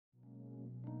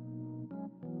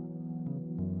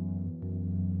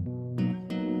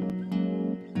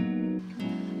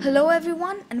Hello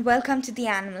everyone and welcome to the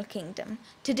Animal Kingdom.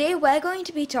 Today we're going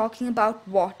to be talking about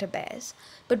water bears.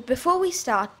 But before we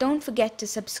start, don't forget to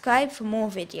subscribe for more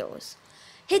videos.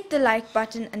 Hit the like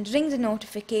button and ring the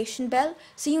notification bell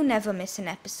so you never miss an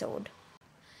episode.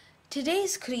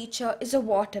 Today's creature is a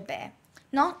water bear.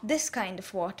 Not this kind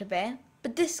of water bear,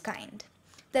 but this kind.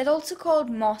 They're also called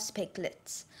moss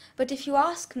piglets, but if you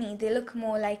ask me, they look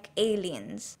more like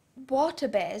aliens. Water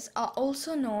bears are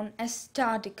also known as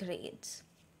tardigrades.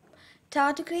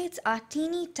 Tardigrades are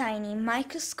teeny tiny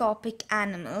microscopic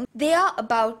animals. They are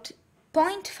about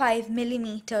 0.5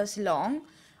 millimeters long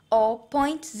or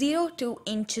 0.02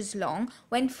 inches long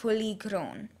when fully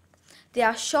grown. They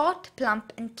are short,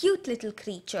 plump and cute little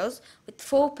creatures with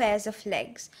 4 pairs of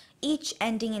legs, each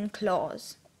ending in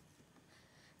claws.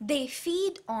 They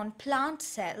feed on plant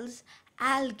cells,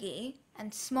 algae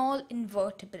and small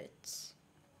invertebrates.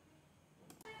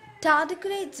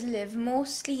 Tardigrades live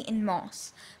mostly in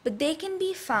moss, but they can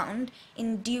be found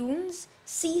in dunes,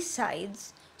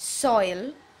 seasides,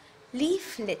 soil,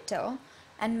 leaf litter,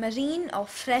 and marine or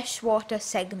freshwater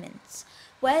segments,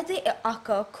 where they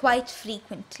occur quite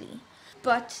frequently.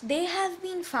 But they have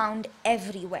been found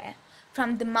everywhere,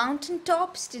 from the mountain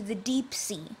tops to the deep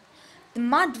sea, the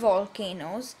mud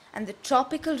volcanoes, and the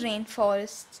tropical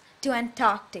rainforests to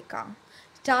Antarctica.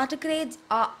 Tardigrades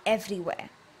are everywhere.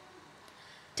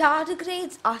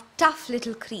 Tardigrades are tough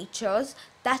little creatures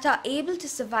that are able to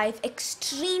survive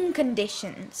extreme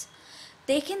conditions.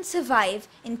 They can survive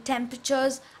in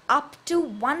temperatures up to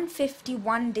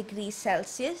 151 degrees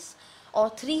Celsius or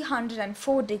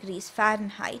 304 degrees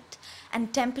Fahrenheit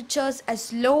and temperatures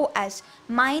as low as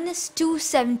minus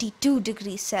 272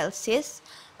 degrees Celsius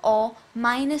or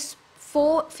minus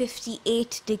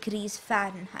 458 degrees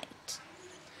Fahrenheit.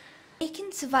 They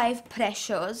can survive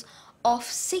pressures of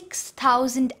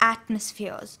 6,000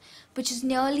 atmospheres, which is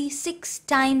nearly 6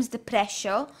 times the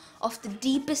pressure of the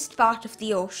deepest part of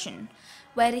the ocean,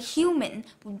 where a human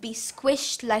would be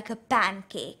squished like a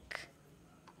pancake,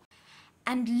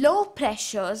 and low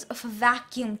pressures of a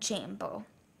vacuum chamber.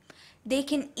 They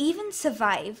can even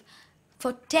survive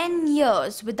for 10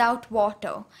 years without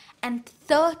water and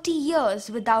 30 years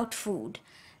without food.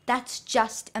 That's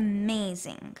just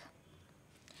amazing.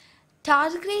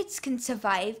 Tardigrades can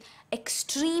survive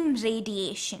extreme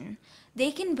radiation.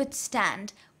 They can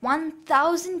withstand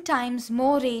 1,000 times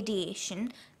more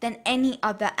radiation than any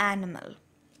other animal.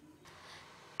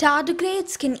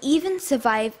 Tardigrades can even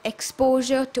survive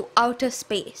exposure to outer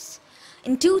space.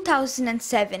 In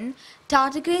 2007,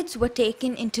 tardigrades were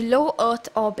taken into low Earth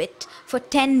orbit for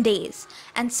 10 days,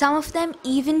 and some of them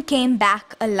even came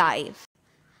back alive.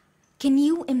 Can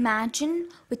you imagine,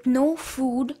 with no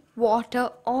food, water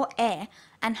or air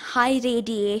and high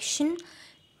radiation,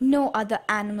 no other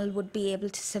animal would be able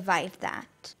to survive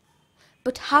that.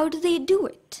 But how do they do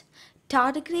it?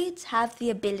 Tardigrades have the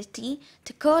ability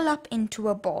to curl up into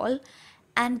a ball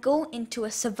and go into a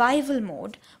survival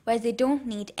mode where they don't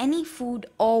need any food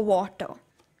or water.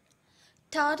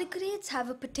 Tardigrades have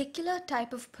a particular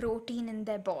type of protein in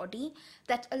their body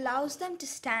that allows them to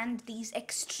stand these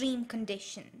extreme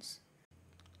conditions.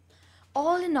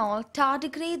 All in all,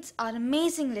 tardigrades are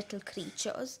amazing little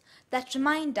creatures that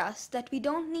remind us that we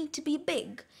don't need to be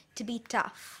big to be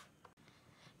tough.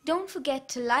 Don't forget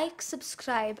to like,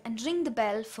 subscribe and ring the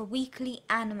bell for weekly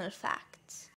animal facts.